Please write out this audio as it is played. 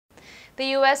The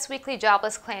U.S. weekly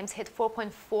jobless claims hit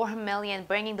 4.4 million,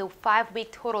 bringing the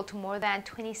 5-week total to more than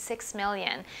 26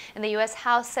 million. And the U.S.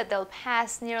 House said they'll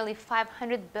pass nearly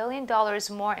 $500 billion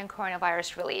more in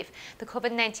coronavirus relief. The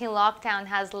COVID-19 lockdown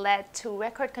has led to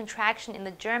record contraction in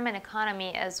the German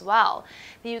economy as well.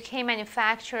 The UK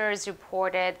manufacturers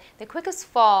reported the quickest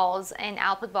falls in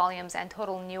output volumes and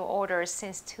total new orders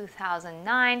since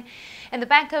 2009. And the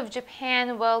Bank of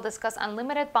Japan will discuss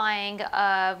unlimited buying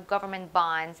of government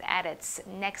bonds at its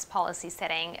next policy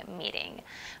setting meeting.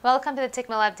 Welcome to the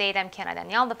Tickmill Update. I'm Kiana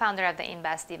Danielle, the founder of the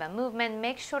Invest Diva movement.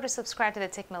 Make sure to subscribe to the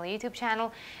Tickmill YouTube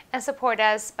channel and support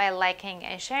us by liking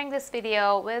and sharing this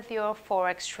video with your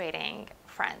Forex trading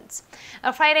friends.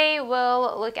 On Friday,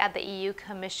 we'll look at the EU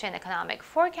Commission economic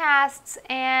forecasts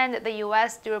and the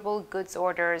US durable goods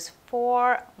orders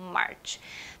for March.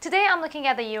 Today, I'm looking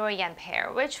at the Euro-Yen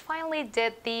pair, which finally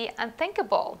did the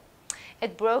unthinkable.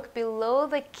 It broke below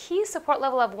the key support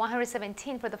level of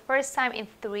 117 for the first time in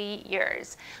 3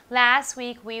 years. Last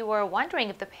week, we were wondering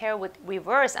if the pair would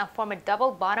reverse and form a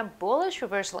double bottom bullish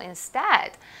reversal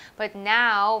instead. But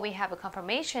now we have a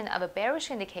confirmation of a bearish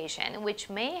indication, which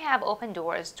may have opened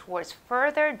doors towards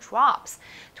further drops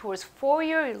towards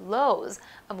 4-year lows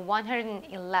of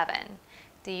 111.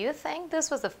 Do you think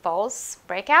this was a false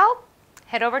breakout?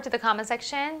 Head over to the comment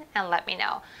section and let me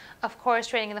know. Of course,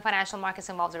 trading in the financial markets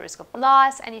involves a risk of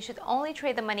loss, and you should only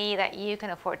trade the money that you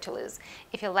can afford to lose.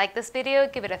 If you like this video,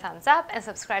 give it a thumbs up and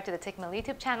subscribe to the Tickmill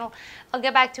YouTube channel. I'll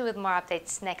get back to you with more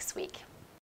updates next week.